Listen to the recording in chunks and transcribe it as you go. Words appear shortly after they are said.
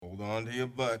Hold on to your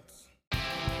butts.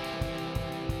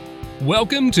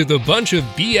 Welcome to the Bunch of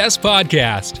BS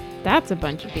podcast That's a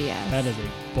bunch of BS. That is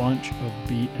a bunch of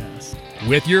BS.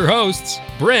 with your hosts,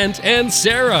 Brent and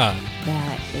Sarah.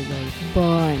 That is a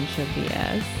bunch of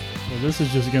BS. Well, this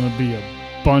is just going to be a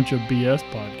bunch of BS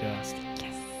podcast.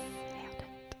 Yes, nailed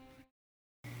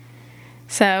it.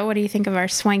 So, what do you think of our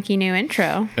swanky new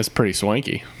intro? It's pretty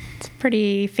swanky. It's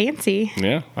pretty fancy.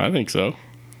 Yeah, I think so.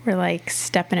 We're like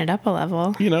stepping it up a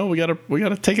level. You know, we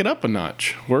gotta take it up a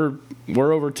notch. We're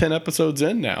over 10 episodes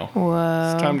in now.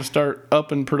 Whoa. It's time to start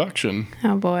up in production.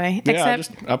 Oh boy. Yeah,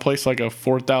 Except I placed like a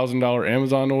 $4,000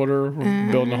 Amazon order.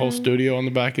 We're building a whole studio on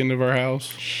the back end of our house.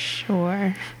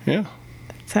 sure. Yeah,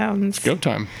 Sounds go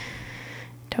time.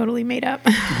 totally made up.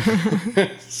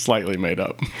 Slightly made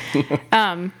up.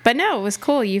 But no, it was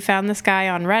cool. You found this guy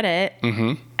on Reddit.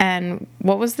 Mm-hmm. And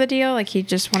what was the deal? Like, he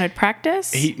just wanted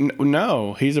practice?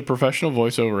 No, he's a professional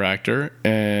voiceover actor,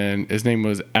 and his name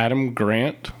was Adam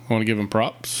Grant. I want to give him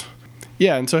props.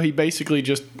 Yeah, and so he basically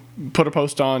just put a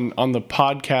post on the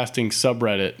podcasting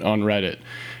subreddit on Reddit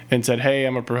and said, hey,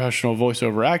 I'm a professional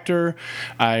voiceover actor.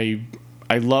 I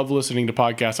love listening to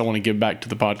podcasts. I want to give back to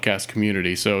the podcast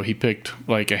community. So he picked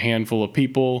like a handful of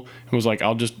people and was like,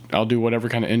 I'll do whatever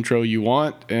kind of intro you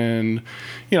want. And,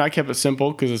 you know, I kept it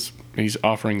simple because he's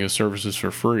offering his services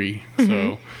for free. Mm-hmm.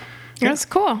 So It was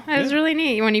cool. It was really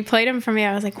neat. When you played him for me,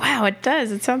 I was like, wow, it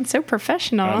does. It sounds so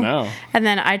professional. I know. And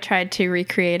then I tried to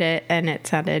recreate it and it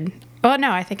sounded, well,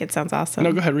 no, I think it sounds awesome.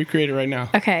 no, go ahead. Recreate it right now.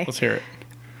 Okay. Let's hear it.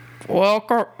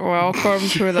 Welcome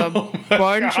to the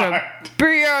Bunch of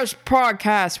BS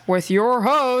podcast with your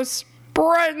hosts,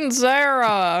 Brent and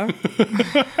Sarah.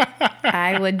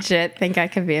 I legit think I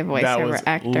could be a voiceover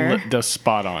actor. That's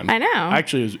spot on. I know.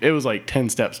 Actually, it was like 10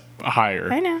 steps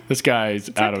higher. I know. This guy's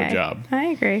out of a job. I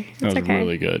agree. That was okay.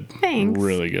 really good. Thanks.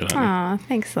 Really good, honey. Aw,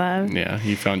 thanks, love. Yeah,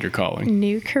 you found your calling.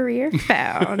 New career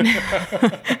found.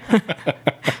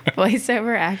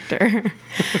 Voiceover actor.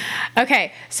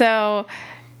 Okay, so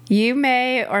you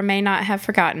may or may not have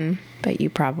forgotten, but you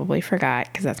probably forgot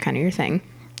because that's kind of your thing.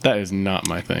 That is not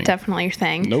my thing. Definitely your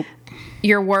thing. Nope.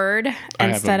 Your word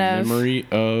instead I have a of memory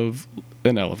of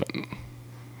an elephant.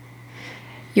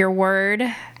 your word.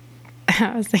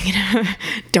 I was thinking of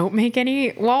don't make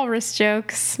any walrus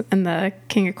jokes in the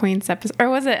King of Queens episode. Or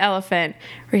was it elephant?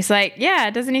 Where he's like, yeah,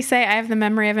 doesn't he say I have the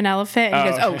memory of an elephant? And he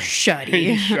goes, oh,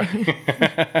 shuddy.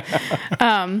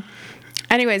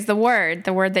 Anyways, the word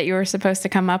that you were supposed to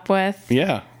come up with.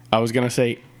 Yeah. I was going to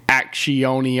say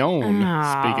actionion.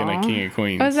 Speaking of King of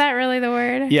Queens. Was that really the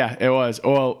word? Yeah, it was.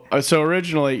 Well, so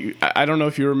originally, I don't know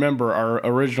if you remember our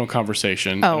original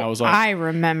conversation. Oh, and I was like, I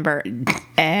remember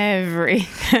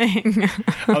everything.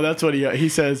 oh, that's what he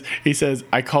says. He says,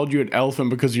 I called you an elephant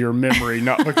because of your memory,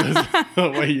 not because of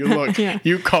the way you look. Yeah.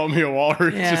 You call me a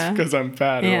walrus just because I'm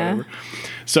fat or whatever.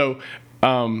 So,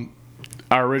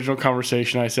 our original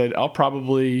conversation, I said, I'll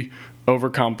probably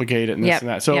overcomplicate it and this and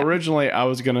that. So originally I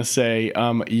was going to say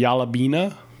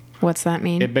Yalabina. What's that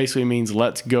mean? It basically means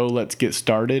let's go, let's get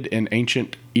started in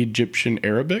ancient Egyptian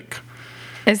Arabic.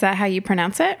 Is that how you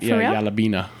pronounce it? For real?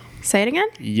 Yalabina. Say it again?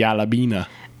 Yalabina.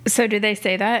 So do they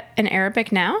say that in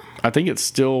Arabic now? I think it's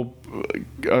still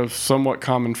a somewhat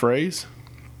common phrase.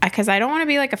 Because I don't want to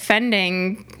be like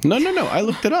offending. No. I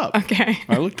looked it up. Okay.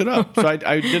 I looked it up. So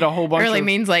I did a whole bunch It really of...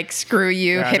 means like screw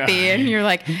you, hippie. And you're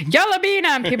like, Yalabina.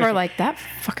 And people are like, that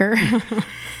fucker.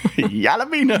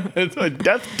 Yalabina. It's a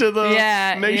death to the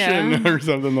nation or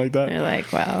something like that. You're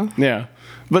like, well. Yeah.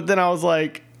 But then I was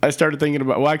like, I started thinking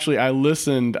about, well, actually, I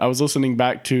was listening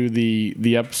back to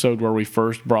the episode where we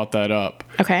first brought that up.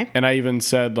 Okay. And I even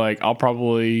said, like, I'll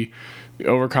probably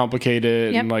overcomplicate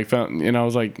it. Yep. And, like, I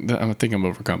was like, I think I'm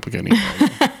overcomplicating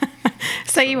it.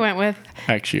 So you went with.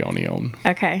 Actionion.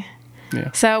 Okay.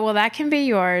 Yeah. So, well, that can be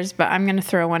yours, but I'm going to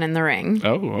throw one in the ring.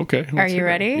 Oh, okay. Are you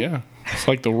ready? Yeah. It's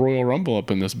like the Royal Rumble up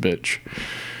in this bitch.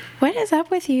 What is up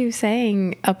with you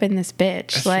saying up in this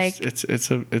bitch?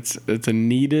 It's a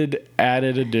needed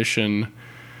added addition.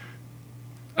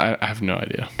 I have no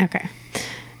idea. Okay.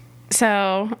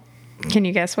 So, can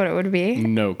you guess what it would be?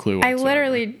 No clue I whatsoever.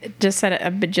 literally just said it a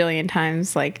bajillion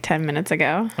times like 10 minutes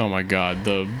ago. Oh my god,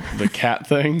 the cat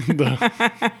thing.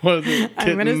 What is it?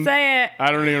 I'm going to say it.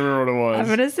 I don't even remember what it was. I'm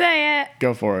going to say it.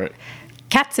 Go for it.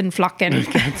 Cats and flocking.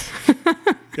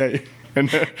 Okay.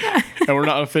 And we're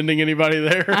not offending anybody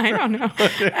there? I don't know.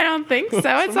 I don't think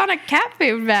so. It's on a cat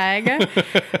food bag.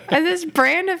 This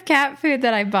brand of cat food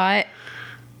that I bought,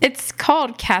 it's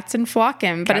called Cats and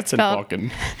Flockin', but it's spelled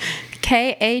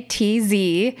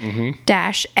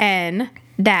Katz-N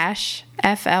Flocken.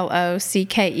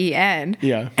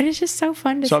 Yeah. And it's just so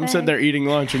fun to say. So I'm sitting there eating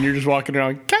lunch, and you're just walking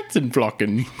around,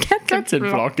 Katzenflocken.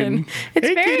 Katzenflocken. It's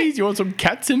Hey, very- kitties, you want some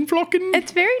Katzenflocken?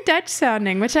 It's very Dutch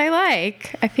sounding, which I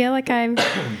like. I feel like I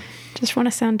just want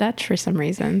to sound Dutch for some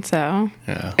reason. So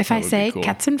Yeah, if that I would be say cool.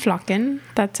 Katzenflocken,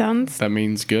 that sounds... That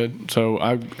means good. So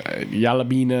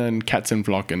Jalabina and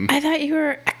Katzenflocken. I thought you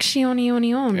were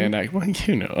Actionionion.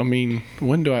 And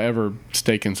when do I ever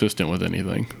stay consistent with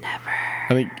anything? Never.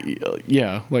 I think,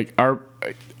 yeah, like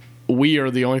we are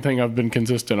the only thing I've been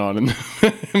consistent on in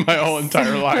my whole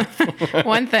entire life.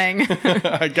 One thing.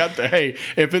 I got hey,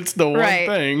 if it's the one Right.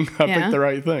 thing, I Yeah. picked the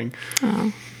right thing. Oh,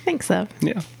 I think so.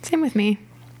 Yeah. Same with me.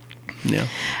 Yeah.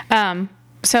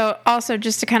 So also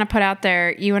just to kind of put out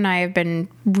there, you and I have been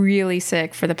really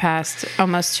sick for the past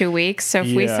almost 2 weeks. So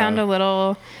if we Yeah. sound a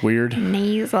little Weird.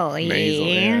 nasally, Nasal,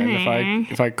 yeah. And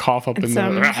if I cough up in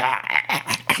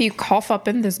if you cough up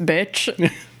in this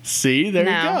bitch, See, there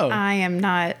no, you go. I am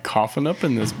not. Coughing up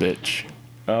in this bitch.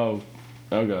 Oh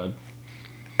God.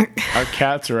 Our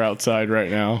cats are outside right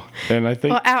now, and I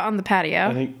think Well, out on the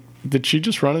patio. did she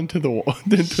just run into the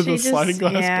She sliding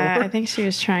glass yeah, door? I think she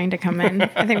was trying to come in.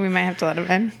 I think we might have to let him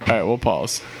in. All right, we'll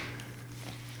pause.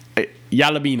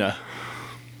 Jalabina.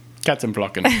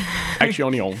 Katzenflocken.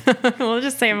 Actionion. We'll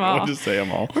just say them all. We'll just say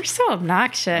them all. We're so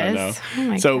obnoxious. know. Oh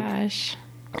my So- gosh.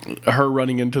 Her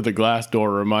running into the glass door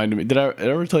reminded me. Did I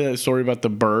ever tell you that story about the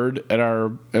bird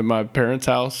at my parents'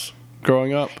 house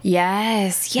growing up?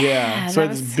 Yes. Yeah. So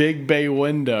that it's was- big bay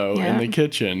window Yeah. in the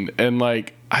kitchen, and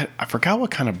like I forgot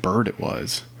what kind of bird it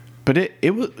was, but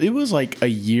it was like a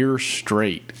year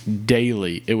straight,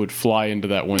 daily. It would fly into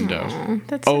that window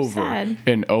that's so over sad.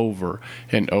 and over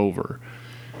and over.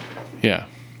 Yeah.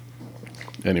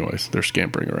 Anyways, they're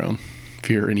scampering around. If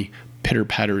you hear any pitter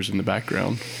patters in the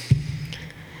background,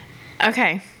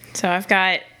 Okay. So I've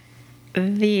got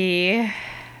the what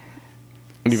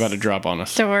are you about to drop on us?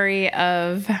 story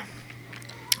of,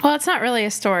 well, it's not really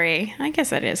a story. I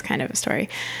guess it is kind of a story.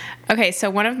 Okay, so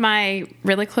one of my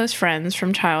really close friends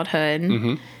from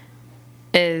childhood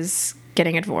is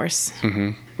getting a divorce.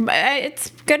 But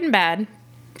it's good and bad.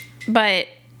 But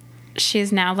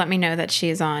she's now let me know that she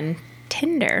is on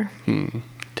Tinder.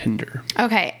 Tinder.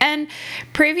 Okay, and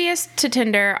previous to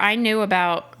Tinder, I knew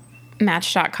about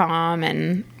Match.com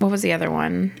and what was the other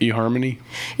one? eHarmony.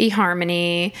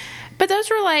 eHarmony. But those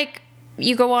were like,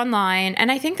 you go online,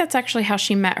 and I think that's actually how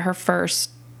she met her first.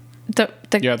 The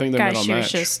Yeah, I think they guy met on she was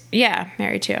Match. just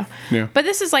married to. Yeah. But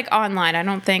this is like online. I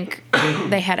don't think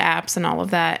they had apps and all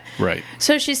of that. Right.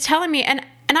 So she's telling me, and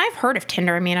I've heard of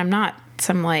Tinder. I mean, I'm not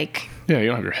some like Yeah, you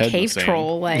don't have your head in the cave sand.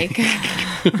 troll like.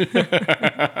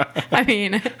 I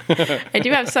mean, I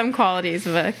do have some qualities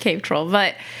of a cave troll,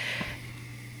 but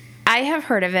I have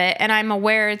heard of it, and I'm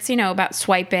aware it's, about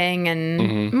swiping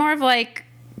and more of like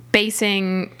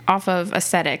basing off of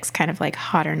aesthetics, kind of like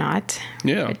hot or not.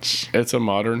 Yeah, Which, it's a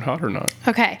modern hot or not.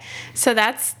 okay, so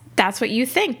that's what you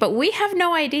think, but we have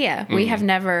no idea. We have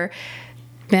never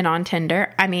been on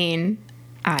Tinder. I mean,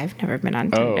 I've never been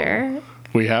on Tinder. Oh,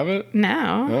 we have it?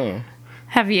 No. Oh.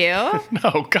 Have you?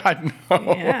 No, God,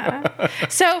 no. Yeah.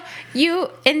 So you,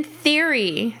 in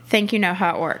theory, think you know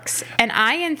how it works. And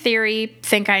I, in theory,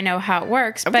 think I know how it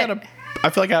works. I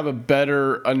feel like I have a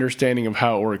better understanding of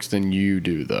how it works than you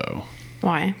do, though.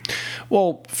 Why?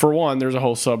 Well, for one, there's a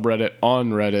whole subreddit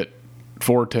on Reddit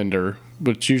for Tinder,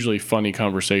 but it's usually funny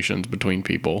conversations between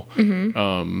people.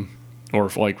 Or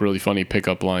like really funny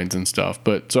pickup lines and stuff.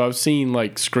 But so I've seen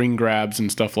like screen grabs and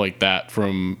stuff like that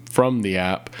from the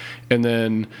app. And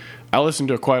then I listen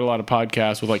to quite a lot of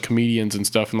podcasts with like comedians and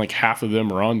stuff, and like half of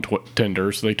them are on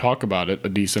Tinder, so they talk about it a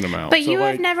decent amount. But so you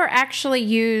like, have never actually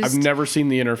used... I've never seen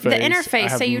the interface. The interface, I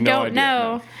have so you no don't idea,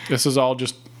 know. no. This is all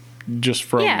just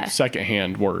from Yeah.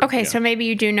 secondhand word. Okay, yeah. so maybe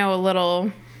you do know a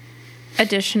little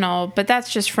additional, but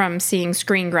that's just from seeing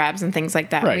screen grabs and things like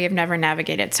that. Right. We have never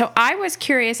navigated. So I was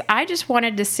curious. I just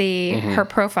wanted to see her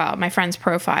profile, my friend's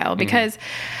profile, because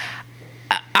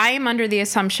I am under the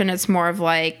assumption it's more of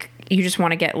like you just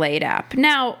want to get laid app.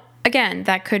 Now, again,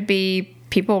 that could be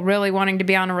people really wanting to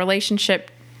be on a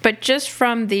relationship, but just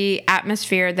from the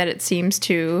atmosphere that it seems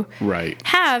to Right.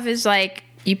 have is like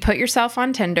you put yourself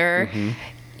on Tinder,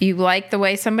 you like the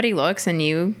way somebody looks, and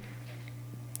you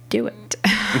do it.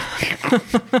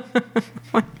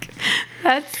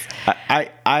 That's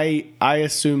I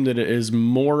assume that it is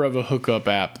more of a hookup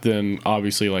app than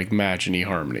obviously like Match and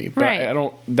eHarmony. But Right. I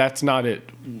don't. That's not it.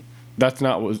 That's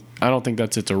not what. I don't think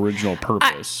that's its original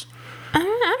purpose.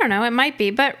 I don't know, it might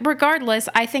be, but regardless,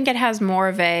 I think it has more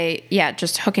of a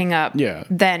just hooking up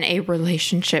than a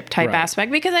relationship type Right.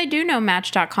 aspect, because I do know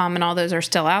Match.com and all those are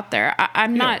still out there.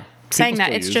 I'm not saying that.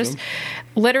 still It's use just them.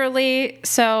 literally.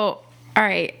 So, all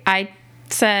right, I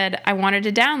said I wanted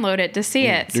to download it to see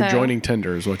it. You're so joining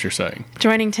Tinder is what you're saying.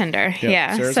 joining Tinder.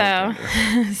 Yeah. Sarah's on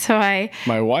Tinder. So I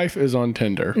My wife is on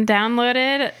Tinder.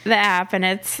 downloaded the app, and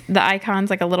the icon's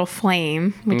like a little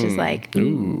flame, which is like,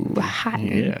 ooh, hot.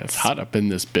 Yeah, it's hot up in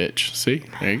this bitch. See?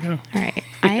 There you go. All right.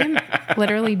 I am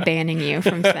literally banning you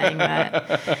from saying that.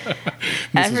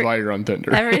 This is why you're on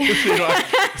Tinder.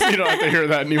 so, you don't have to hear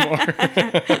that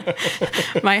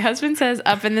anymore. My husband says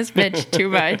up in this bitch too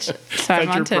much, so I'm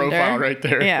on your Tinder. profile right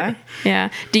there. Yeah,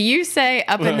 yeah. Do you say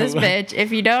up in this bitch?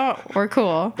 If you don't, we're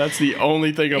cool. That's the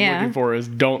only thing I'm Yeah. looking for is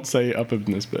don't say up in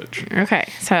this bitch. Okay,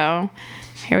 so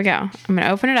here we go. I'm gonna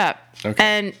open it up. Okay.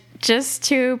 And just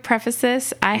to preface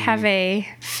this, I have a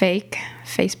fake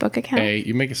Facebook account. Hey,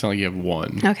 you make it sound like you have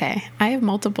one. Okay, I have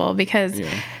multiple because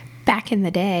back in the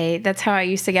day, that's how I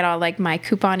used to get all like my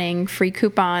couponing, free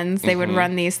coupons. They would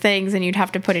run these things, and you'd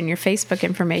have to put in your Facebook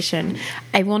information.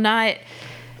 I will not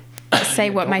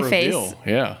say what my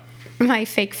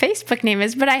fake Facebook name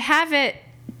is, but I have it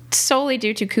solely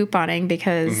due to couponing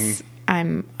because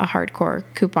I'm a hardcore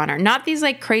couponer. Not these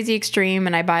like crazy extreme,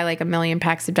 and I buy like 1 million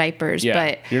packs of diapers. Yeah,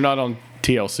 But you're not on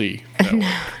TLC.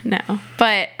 no.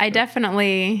 But I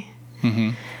definitely.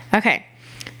 Okay,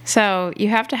 so you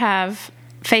have to have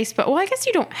Facebook. Well, I guess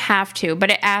you don't have to,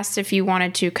 but it asked if you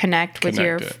wanted to connect with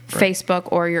your Facebook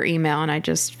or your email, and I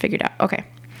just figured out. Okay,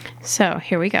 so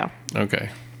here we go. Okay.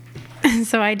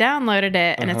 So I downloaded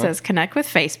it, and it says connect with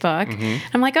Facebook.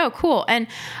 I'm like, oh, cool. And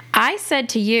I said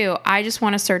to you, I just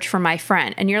want to search for my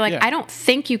friend. And you're like, I don't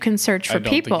think you can search for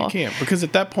people. I don't think you can, because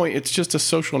at that point, it's just a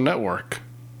social network.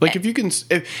 Like if you can,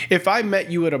 if I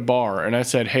met you at a bar and I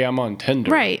said, "Hey, I'm on Tinder,"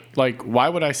 right? Like, why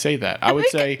would I say that? I would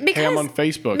say, "Hey, I'm on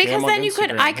Facebook." Because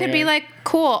then I could be like,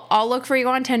 "Cool, I'll look for you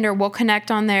on Tinder. We'll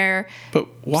connect on there." But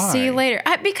why? See you later.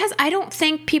 Because I don't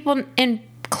think people in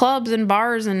clubs and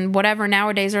bars and whatever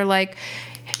nowadays are like,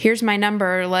 "Here's my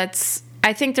number.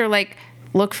 I think they're like,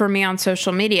 look for me on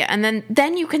social media, and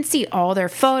then you can see all their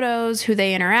photos, who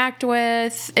they interact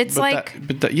with. It's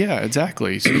yeah,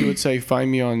 exactly. So you would say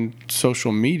find me on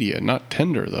social media, not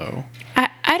Tinder, though.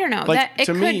 I don't know. Like, That it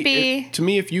could be. To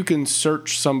me, if you can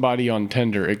search somebody on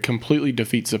Tinder, it completely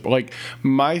defeats it. Like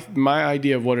my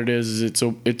idea of what it is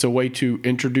it's a way to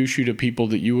introduce you to people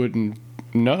that you wouldn't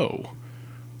know.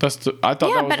 I thought that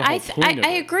was the whole point of it.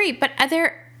 I agree, but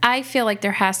I feel like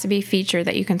there has to be a feature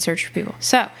that you can search for people.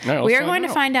 So we are going to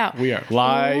find out. We are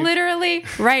live. Literally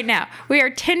right now. We are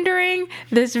Tindering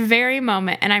this very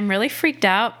moment. And I'm really freaked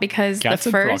out because the cats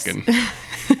and flocking.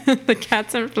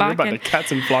 We're about to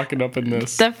cats and flocking up in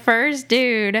this. The first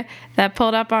dude that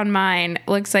pulled up on mine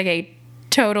looks like a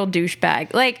total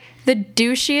douchebag. Like the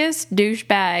douchiest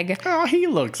douchebag. Oh, he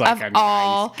looks like a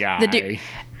nice guy.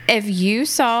 If you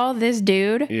saw this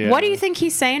dude, what do you think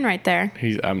he's saying right there?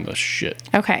 I'm the shit.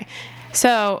 Okay.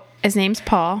 So his name's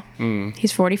Paul.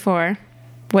 He's 44,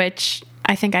 which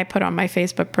I think I put on my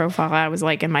Facebook profile. I was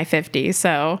like in my 50s.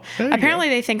 So apparently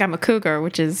they think I'm a cougar,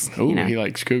 which is, he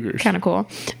likes cougars. Kind of cool.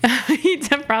 He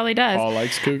probably does. Paul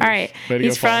likes cougars. All right.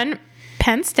 He's from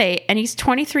Penn State, and he's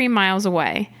 23 miles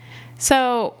away.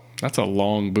 So that's a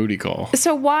long booty call.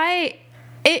 So why...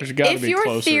 If your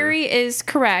closer. theory is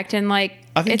correct, and like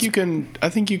I think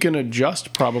you can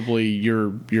adjust probably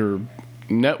your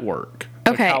network.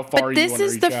 Okay, like how far but this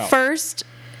is the first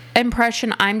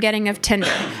impression I'm getting of Tinder.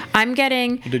 I'm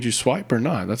getting. Did you swipe or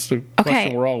not? That's the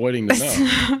question we're all waiting to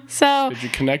know. So did you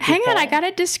connect? Hang with on, Paul? I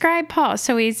gotta describe Paul.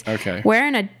 So he's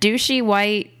wearing a douchey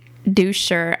white douche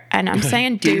shirt, and I'm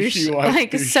saying douche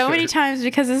like so many times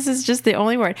because this is just the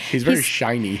only word. He's very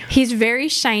shiny. He's very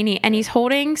shiny, and he's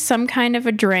holding some kind of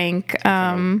a drink,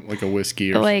 like a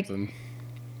whiskey or something.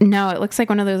 No, it looks like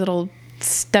one of those little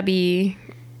stubby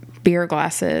beer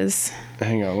glasses.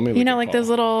 Hang on, let me look at like Paul. those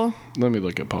little. Let me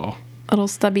look at Paul. Little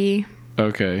stubby.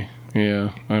 Okay,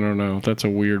 yeah, I don't know. That's a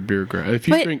weird beer glass. If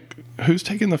you drink, who's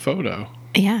taking the photo?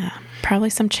 Yeah, probably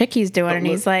some chick he's doing, and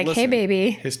he's like, "Hey,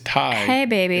 baby." His tie. Hey,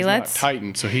 baby, let's not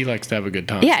tighten, so he likes to have a good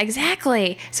time. Yeah,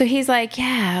 exactly. So he's like,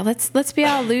 "Yeah, let's be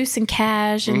all loose and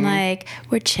cash, and like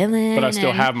we're chilling." But I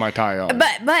still have my tie on.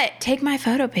 But take my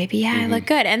photo, baby. Yeah, I look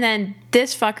good. And then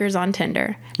this fucker's on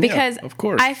Tinder because of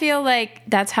course. I feel like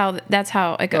that's how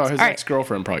it goes. His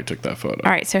ex-girlfriend probably took that photo.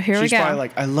 All right, so here we go. She's probably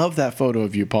like, "I love that photo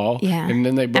of you, Paul." Yeah. And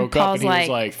then they broke up, and he was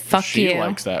like, "Fuck she you.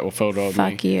 likes that photo of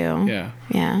me." Fuck you. Yeah.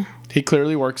 Yeah. He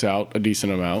clearly works out a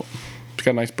decent amount. He's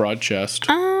got a nice broad chest.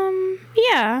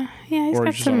 Yeah. He's or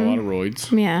got just some, on a lot of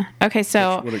roids. Yeah. Okay,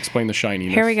 so which would explain the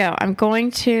shininess. Here we go. I'm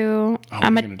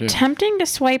attempting to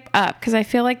swipe up because I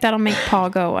feel like that'll make Paul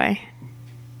go away.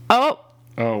 Oh,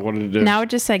 Oh, what did it do? Now it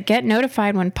just said, get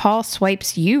notified when Paul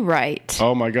swipes you right.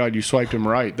 Oh my God, you swiped him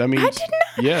right. That means I did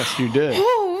not. Yes, you did.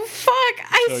 Oh, fuck.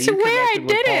 I So you swear I connected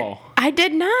with did it. Paul. I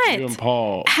did not. You and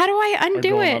Paul How do I are undo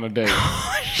going it? on a date.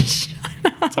 Shut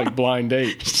up. It's like blind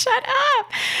date. Shut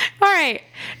up. All right.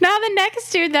 Now the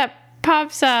next dude that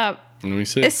pops up Let me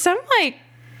see. is some like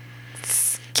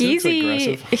He looks skeezy.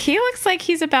 aggressive. He looks like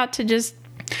he's about to just.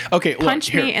 Okay, look,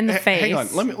 Punch me here, in the Hang on.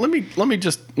 face. Let me I say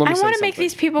want to make something.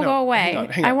 these people No, go away. hang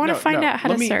on. I want to No, find no. out how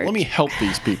let to me, search. Let me help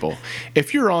these people.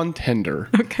 If you're on Tinder,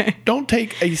 Okay. don't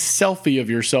take a selfie of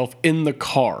yourself in the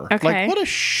car. Okay. Like what a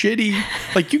shitty.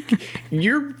 Like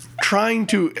you're trying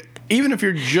to, even if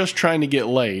you're just trying to get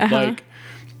laid. Like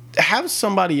have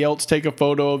somebody else take a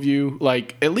photo of you.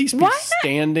 Like at least be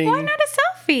standing. Why not a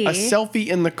selfie? A selfie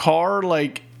in the car,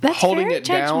 like That's holding very it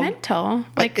down. judgmental.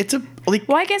 Like, It's a like.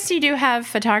 well, I guess you do have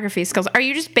photography skills. Are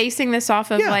you just basing this off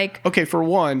of like? Okay, for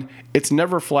one, it's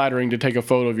never flattering to take a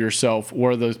photo of yourself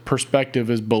where the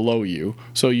perspective is below you.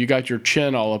 So you got your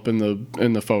chin all up in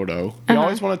the photo. You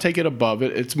always want to take it above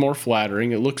it. It's more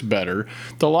flattering. It looks better.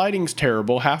 The lighting's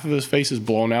terrible. Half of his face is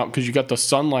blown out because you got the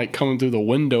sunlight coming through the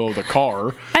window of the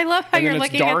car. I love how And you're then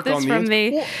it's looking at dark this on from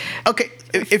the. Well, okay,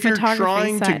 if you're photography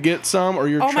trying to side. get some or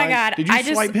you're Oh trying, my god! did you I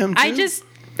just swipe him too? I just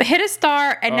hit a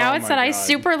star, and now Oh it my said I God.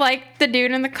 super like the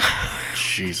dude in the car.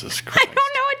 Jesus I Christ. don't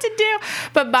know what to do.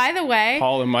 But by the way,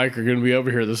 Paul and Mike are going to be over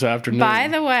here this afternoon. by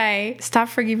the way, stop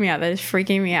freaking me out. That is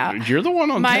freaking me out. You're the one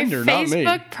on My Tinder, not me.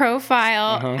 Facebook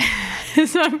profile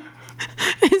is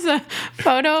a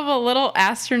photo of a little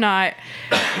astronaut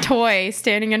toy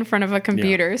standing in front of a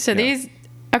computer. So these,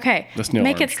 okay, That's Neil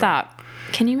make it Armstrong. stop.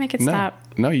 Can you make it stop?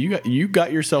 No, you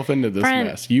got yourself into this Brent.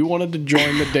 mess. You wanted to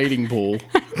join the dating pool.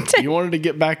 You wanted to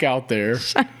get back out there.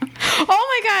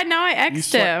 Oh my god! Now I You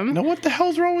X'd him. No, what the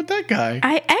hell's wrong with that guy?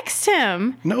 I X'd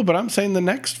him. No, but I'm saying the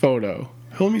next photo.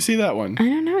 Let me see that one. I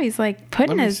don't know. He's like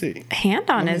putting Let me his see. hand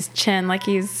on his chin like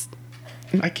he's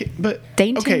I can't. But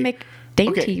dainty okay,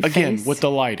 dainty again face. with the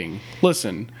lighting.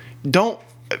 Listen, don't.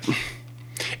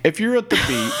 If you're at the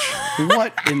beach,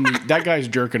 what in the, that guy's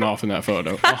jerking off in that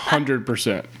photo?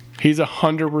 100%. He's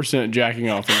 100% jacking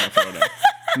off in that photo.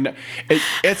 No,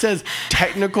 it says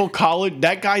technical college.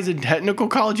 That guy's in technical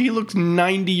college. He looks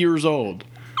 90 years old.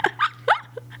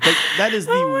 Like, that is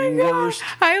the worst.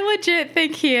 I legit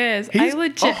think he is. He's I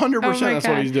legit 100% oh my that's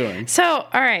God. what he's doing. So,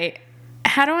 all right.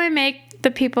 How do I make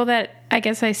the people that I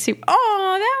guess I see?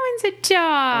 Oh, that one's a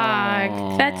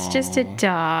dog. That's just a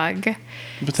dog.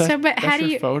 But So, but how do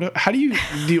your you- photo? How do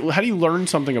you learn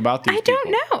something about these I people?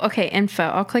 don't know. Okay, info.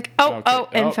 I'll click. Oh,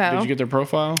 Okay. info. Did you get their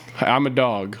profile? I'm a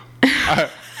dog.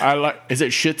 I like. Is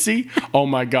it Shitsy? Oh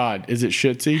my God! Is it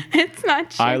Shitsy? It's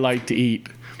not. I like to eat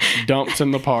dumps in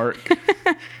the park.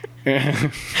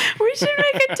 We should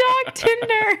make a dog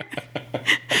Tinder.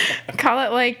 Call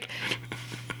it like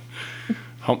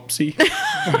Humpsy.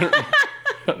 I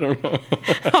don't know.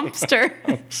 Humpster.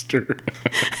 Humpster.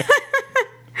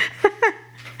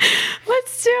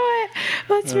 Let's do it.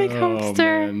 Let's make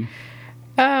Humpster. man.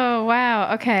 Oh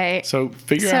wow. Okay. So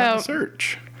figure out how to So,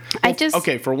 search. I just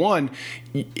Okay, for one,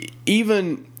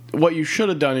 even what you should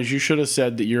have done is you should have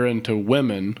said that you're into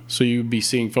women, so you'd be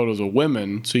seeing photos of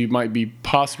women, so you might be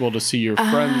possible to see your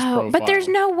friend's profile. But there's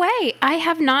no way. I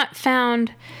have not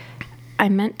found. I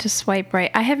meant to swipe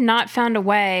right. I have not found a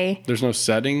way. There's no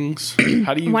settings.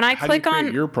 How do you When I how do click you create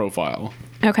on- your profile?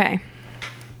 Okay.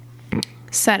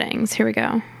 Settings. Here we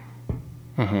go.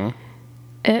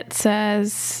 It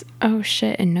says, "Oh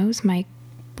shit!" It knows my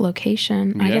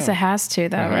location. I guess Yeah. it has to,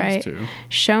 though, It has right? to.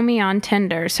 Show me on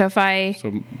Tinder. So if I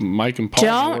So Mike and Paul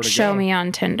know where don't to show go. me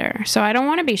on Tinder, so I don't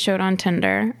want to be showed on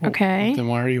Tinder. Okay. Then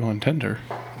why are you on Tinder?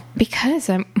 Because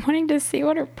I'm wanting to see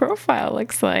what her profile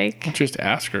looks like. Just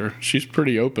ask her. She's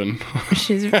pretty open.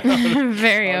 She's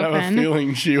very I have a open.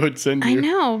 feeling she would send you. I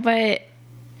know, but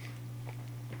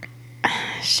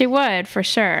she would for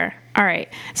sure. All right.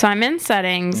 So I'm in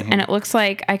settings and it looks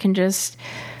like I can just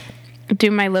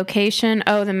do my location.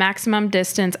 Oh, the maximum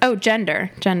distance. Oh, gender.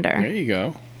 There you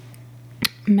go.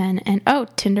 Men and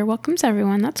Tinder welcomes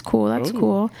everyone. That's cool. That's Ooh.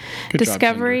 cool. Good job,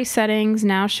 Discovery Tinder. settings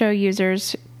now show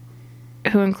users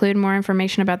who include more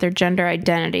information about their gender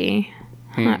identity.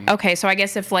 Okay, so I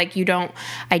guess if like you don't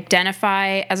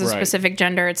identify as a Right. specific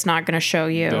gender, it's not going to show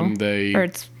you, Then they- or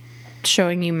it's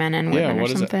showing you men and women or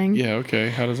What is something. that? Yeah, okay.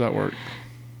 How does that work?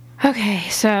 Okay,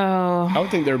 so I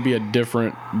would think there'd be a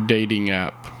different dating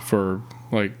app for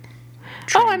like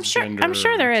I'm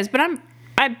sure there is, but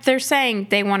they're saying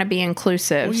they want to be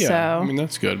inclusive. Well, yeah, So I mean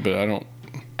that's good, but I don't.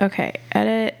 okay,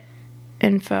 edit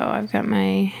info. I've got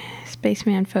my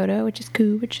spaceman photo, which is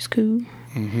cool.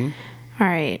 Mm-hmm. All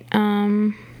right,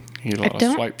 You get a lot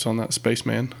of swipes on that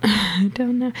spaceman. I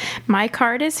don't know. My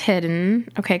card is hidden.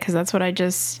 Okay, because that's what I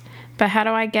just... But how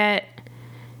do I get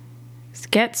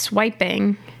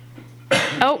swiping?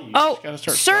 Gotta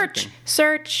start search! swiping.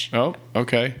 Search! Oh,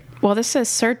 okay. Well, this says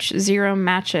search 0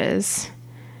 matches.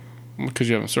 Because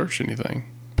you haven't searched anything.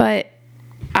 But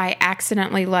I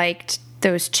accidentally liked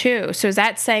those 2. So is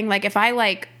that saying, like, if I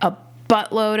like a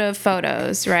buttload of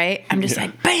photos, right? I'm just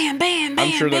like, bam, bam, bam,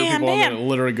 I'm sure there are bam, people on there bam. that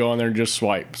literally go on there and just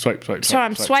swipe. So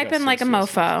I'm swiping like a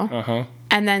mofo. Uh-huh.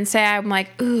 And then say I'm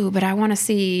like, ooh, but I want to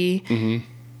see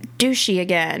douchey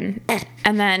again.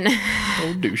 And then...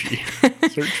 Oh, douchey.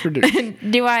 Search for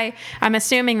douchey. I'm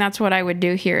assuming that's what I would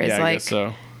do here is I like... guess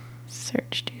so.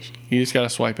 Search douchey. You just got to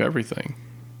swipe everything.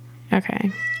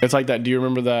 Okay. It's like that. Do you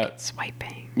remember that?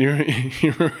 Swiping. You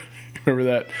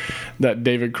remember that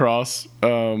David Cross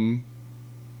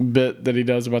bit that he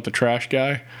does about the trash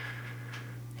guy?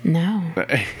 No.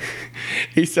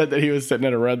 He said that he was sitting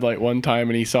at a red light one time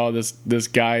and he saw this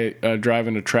guy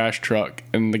driving a trash truck,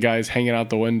 and the guy's hanging out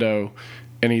the window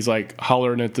and he's like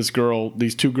hollering at this girl,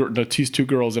 these two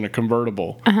girls in a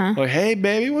convertible. Like, hey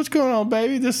baby, what's going on,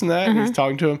 baby? This and that. And he's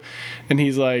talking to him and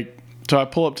he's like, so I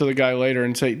pull up to the guy later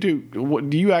and say, dude, what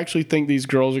do you actually think these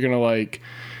girls are gonna like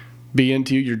be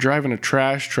into you? You're driving a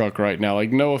trash truck right now.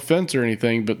 Like, no offense or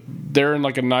anything, but they're in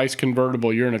like a nice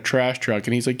convertible. You're in a trash truck.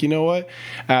 And he's like, you know what?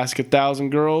 Ask 1,000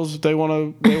 girls if they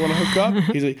want to hook up.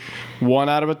 He's like, 1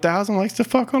 out of 1,000 likes to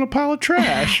fuck on a pile of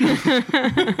trash.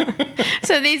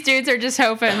 So these dudes are just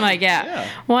hoping, like,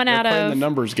 one They're out playing of the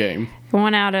numbers game.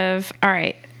 1 out of. All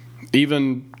right.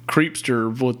 Even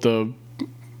Creepster with the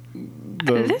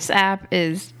This app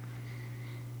is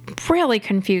really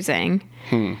confusing.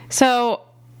 So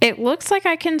it looks like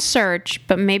I can search,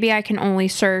 but maybe I can only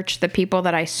search the people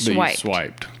that I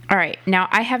swiped. All right. Now,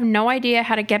 I have no idea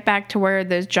how to get back to where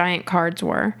those giant cards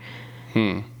were.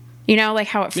 You know, like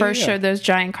how it first showed those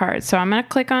giant cards. So I'm going to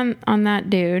click on that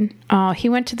dude. Oh, he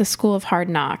went to the School of Hard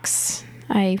Knocks.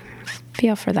 I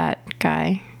feel for that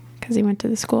guy because he went to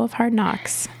the School of Hard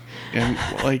Knocks. And,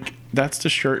 like, that's the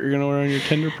shirt you're going to wear on your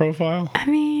Tinder profile? I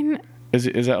mean...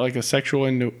 Is that like a sexual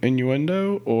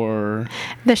innuendo, or...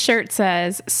 The shirt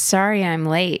says, sorry I'm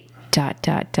late, ...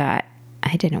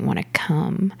 I didn't want to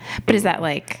come. But is that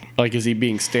like... Like, is he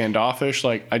being standoffish?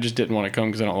 Like, I just didn't want to come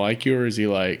because I don't like you? Or is he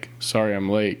like, sorry I'm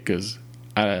late because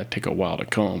I take a while to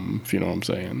come, if you know what I'm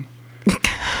saying?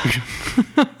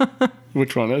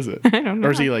 Which one is it? I don't know.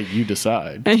 Or is he like, you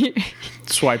decide?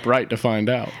 Swipe right to find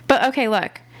out. But, okay,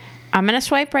 look. I'm going to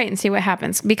swipe right and see what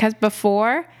happens. Because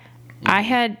before, I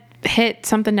had hit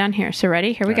something down here. So,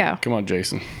 ready? Here we go. Come on,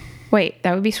 Jason. Wait,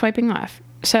 that would be swiping left.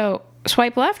 So,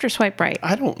 swipe left or swipe right?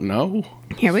 I don't know.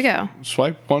 Here we go.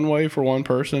 Swipe one way for one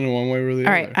person and one way for the other.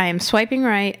 All right, I am swiping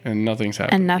right. And nothing's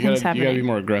happening. happening. You gotta be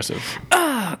more aggressive.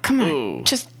 Oh, come on. Ooh.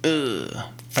 Just... All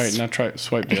right, now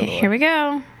swipe the other way. Here we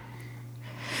go.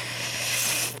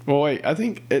 Well, wait, I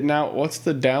think now, what's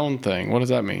the down thing? What does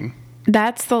that mean?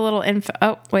 That's the little info.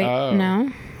 Oh, wait,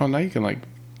 no. Well, now you can like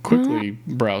quickly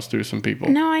browse through some people.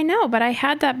 No, I know, but I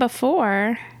had that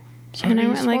before. So and I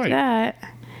went like that.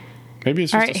 Maybe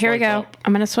it's just all right, here we go. Up.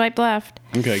 I'm going to swipe left.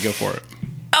 Okay, go for it.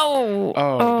 Oh, did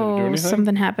it do anything?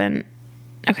 Something happened.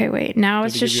 Okay, wait. Now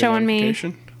it's just showing me.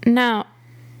 No.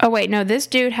 Oh, wait. No, this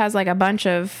dude has like a bunch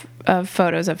of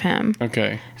photos of him.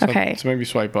 Okay. Okay. So maybe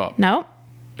swipe up. Nope.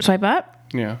 Swipe up?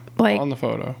 Yeah. Like on the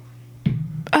photo.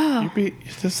 Oh.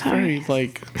 It's just very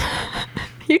like.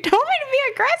 You told me to be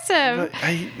aggressive.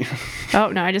 Oh,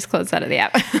 no, I just closed out of the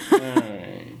app.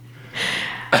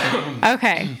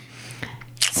 Okay.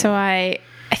 So I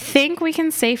think we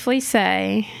can safely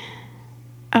say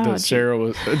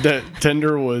that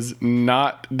Tinder was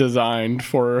not designed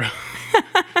for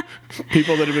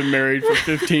people that have been married for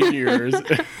 15 years.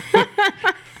 Listen,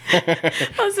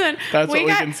 that's what we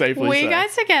can safely say. We got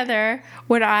together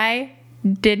when I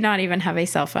did not even have a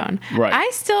cell phone. Right. I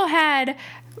still had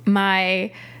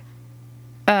my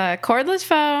cordless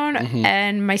phone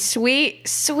and my sweet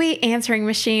answering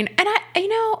machine. And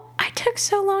I took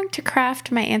so long to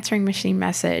craft my answering machine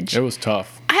message. It was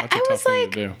tough. I was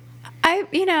like,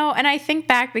 and I think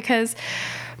back because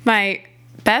my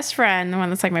best friend, the one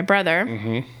that's like my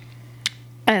brother,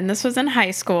 and this was in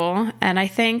high school, and I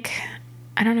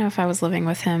don't know if I was living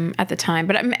with him at the time,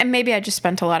 but maybe I just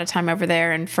spent a lot of time over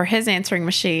there, and for his answering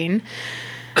machine,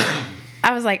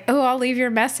 I was like, oh, I'll leave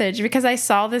your message, because I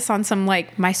saw this on some,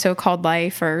 like, My So-Called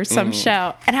Life or some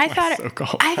show, and I thought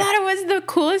it was the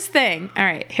coolest thing. All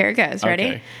right, here it goes. Ready?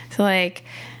 Okay. So, like,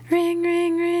 ring,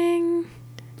 ring, ring.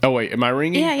 Oh, wait, am I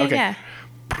ringing? Yeah.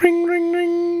 Ring, ring,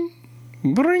 ring.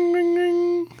 Ring, ring,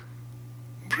 ring.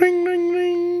 Ring, ring,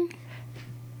 ring.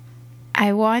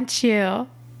 I want you.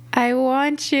 I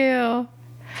want you.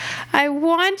 I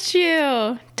want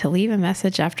you to leave a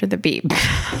message after the beep.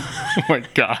 Oh my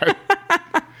God.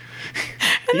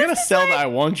 You gotta sell the I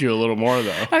want you a little more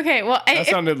though. Okay, well, That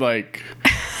sounded like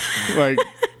I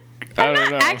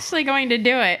don't know. actually going to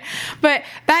do it. But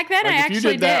back then Like I if actually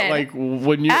you did that, did. like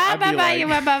when you, I'd be like,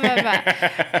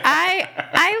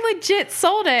 I legit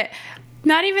sold it,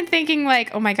 not even thinking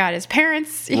like, oh my God, his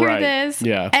parents hear Right, this.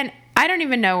 yeah. And I don't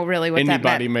even know really what that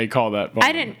anybody meant. may call that.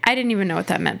 I didn't even know what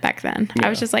that meant back then. Yeah. I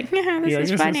was just like, yeah, this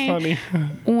is funny.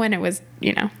 When it was,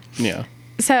 Yeah.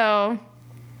 So,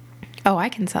 I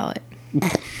can sell it.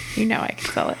 You know I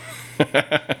can sell it.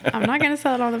 I'm not going to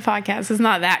sell it on the podcast. It's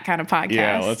not that kind of podcast.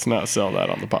 Yeah, let's not sell that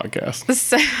on the podcast.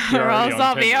 So, or else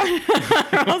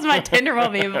or else my Tinder will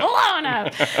be blown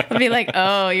up. I'll be like,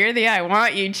 oh, you're the I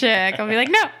want you chick. I'll be like,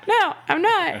 no, I'm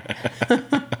not.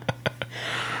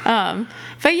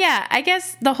 But yeah, I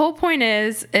guess the whole point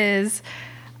is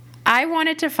I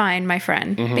wanted to find my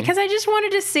friend because I just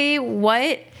wanted to see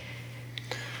what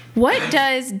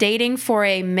does dating for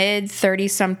a mid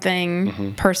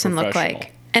 30-something person look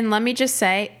like. And let me just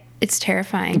say, it's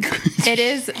terrifying. It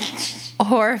is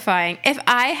horrifying. If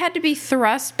I had to be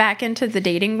thrust back into the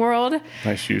dating world,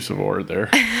 Nice use of word there.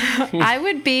 I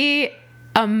would be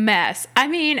a mess. I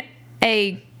mean,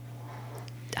 a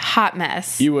hot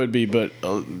mess. You would be, but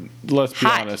let's be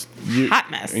honest. Hot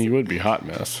mess. You would be hot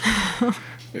mess.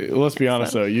 Let's be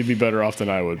honest though, you'd be better off than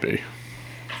I would be.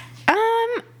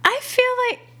 I feel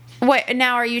like. Wait,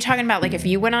 now are you talking about like if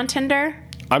you went on Tinder?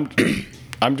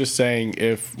 I'm just saying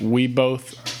if we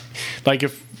both, like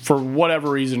if for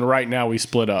whatever reason right now we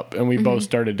split up and we both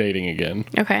started dating again.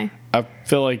 Okay. I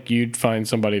feel like you'd find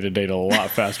somebody to date a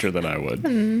lot faster than I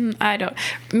would. I don't.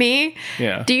 Me?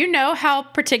 Yeah. Do you know how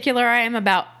particular I am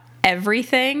about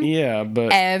everything? Yeah,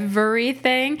 but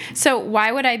Everything. So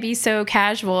why would I be so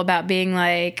casual about being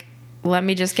like, let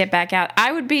me just get back out?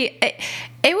 I would be.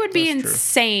 It would be That's true.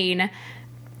 insane.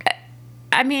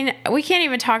 I mean, we can't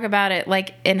even talk about it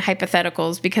like in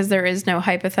hypotheticals because there is no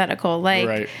hypothetical. Like,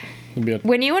 right.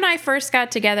 when you and I first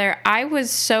got together, I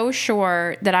was so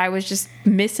sure that I was just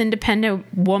Miss Independent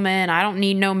Woman. I don't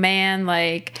need no man.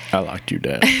 Like, I locked you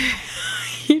down.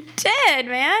 you did,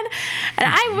 man. And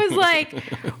I was like,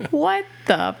 what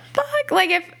the fuck?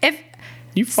 Like, if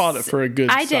You fought it for a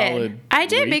good solid I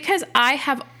did week. because I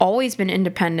have always been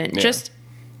independent, just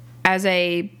as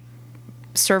a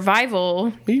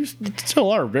survival. You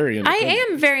still are very independent. I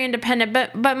am very independent,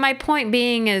 but my point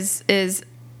being is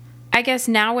I guess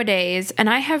nowadays, and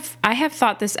I have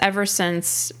thought this ever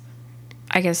since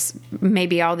I guess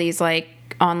maybe all these like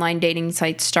online dating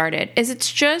sites started, is it's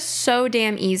just so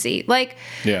damn easy. Like,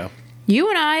 Yeah. you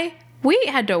and I, we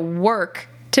had to work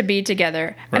to be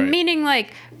together. Right. Meaning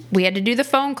like we had to do the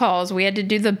phone calls, we had to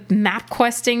do the map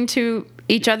questing to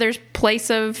each other's place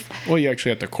of. Well, you actually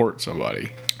have to court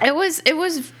somebody. It was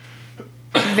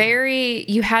very,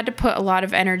 you had to put a lot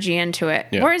of energy into it.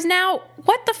 Yeah. Whereas now,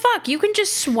 what the fuck? You can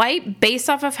just swipe based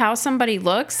off of how somebody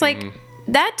looks. Like,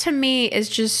 that to me is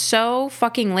just so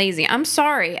fucking lazy. I'm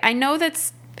sorry. I know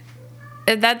that's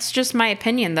just my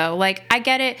opinion, though. Like, I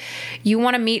get it. You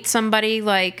want to meet somebody,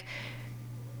 like,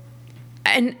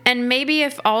 and maybe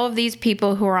if all of these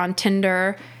people who are on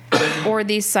Tinder or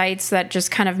these sites that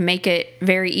just kind of make it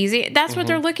very easy, that's what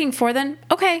they're looking for, then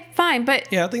okay, fine. But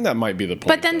Yeah, I think that might be the point.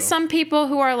 but then though. some people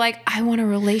who are like, I want a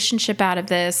relationship out of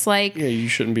this, like, Yeah, you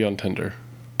shouldn't be on Tinder.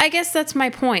 I guess that's my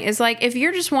point, is like, if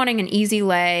you're just wanting an easy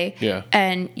lay, Yeah.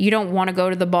 and you don't want to go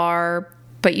to the bar,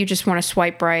 but you just want to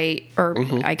swipe right, or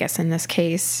I guess in this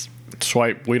case,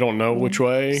 Swipe, we don't know which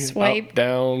way. Swipe. Up,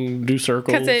 down, do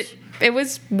circles. because it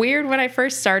was weird when I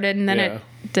first started, and then Yeah.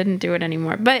 it didn't do it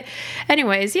anymore. But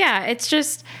anyways, yeah, it's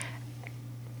just,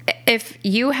 if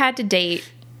you had to date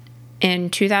in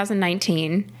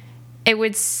 2019, it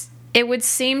would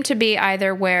seem to be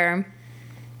either where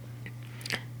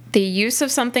the use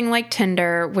of something like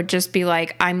Tinder would just be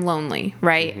like, I'm lonely,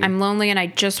 right? I'm lonely and I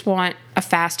just want a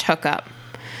fast hookup.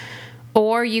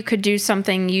 Or you could do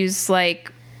something, use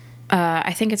like,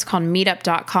 I think it's called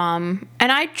meetup.com.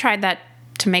 And I tried that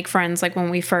to make friends like when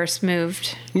we first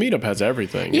moved. Meetup has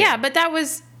everything. Yeah, but that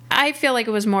was, I feel like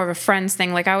it was more of a friends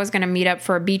thing. Like, I was going to meet up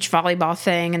for a beach volleyball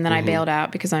thing, and then I bailed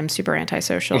out because I'm super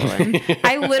antisocial. And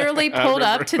I literally pulled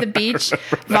up to the beach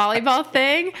volleyball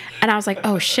thing, and I was like,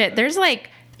 oh shit, there's like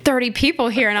 30 people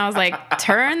here. And I was like,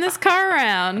 turn this car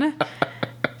around.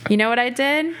 You know what I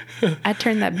did? I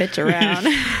turned that bitch around.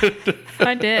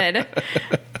 I did.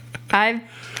 I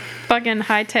fucking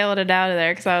hightailed it out of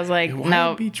there because I was like, Why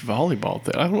no. beach volleyball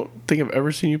thing? I don't think I've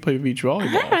ever seen you play beach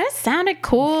volleyball. It sounded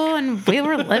cool, and we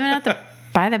were living at the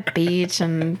by the beach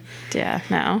and yeah,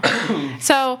 no.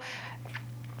 So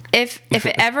if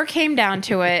it ever came down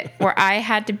to it where I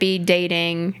had to be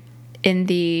dating in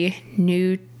the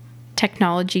new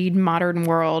technology modern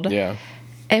world, Yeah.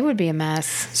 it would be a mess.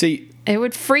 See, It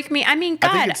would freak me. I mean,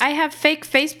 God, it's- I have fake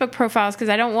Facebook profiles because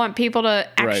I don't want people to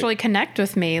actually Right. connect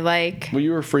with me. Like, well,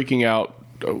 you were freaking out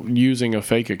using a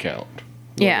fake account.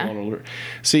 Yeah.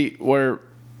 See, where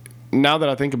now that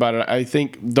I think about it, I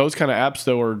think those kind of apps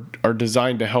though are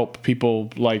designed to help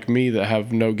people like me that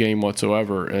have no game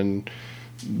whatsoever and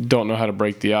don't know how to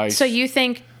break the ice. so you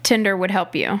think Tinder would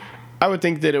help you? I would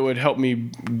think that it would help me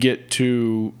get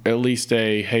to at least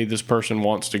hey, this person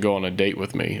wants to go on a date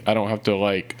with me. I don't have to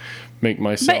like make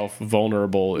myself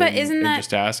vulnerable but and, isn't and that-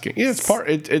 just asking. Yeah, it's part.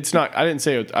 It's not. I didn't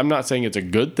say. I'm not saying it's a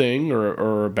good thing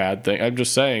or a bad thing. I'm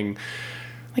just saying.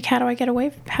 Like, how do I get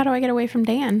away from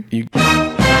Dan? You.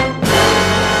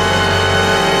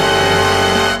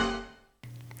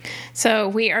 So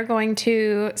we are going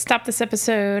to stop this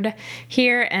episode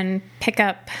here and pick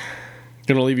up.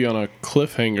 Gonna leave you on a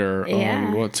cliffhanger Yeah.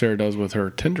 on what Sarah does with her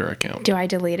Tinder account. Do I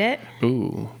delete it?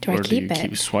 Ooh. Do I or keep do you it?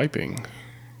 keep swiping?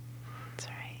 That's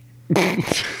all right.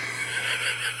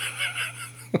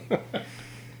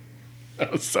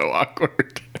 That was so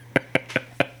awkward.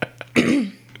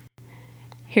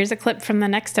 Here's a clip from the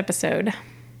next episode.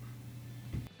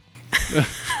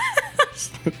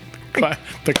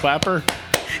 The clapper.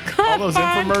 All those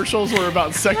infomercials were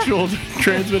about sexual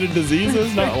transmitted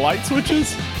diseases, not light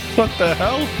switches. What the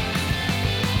hell?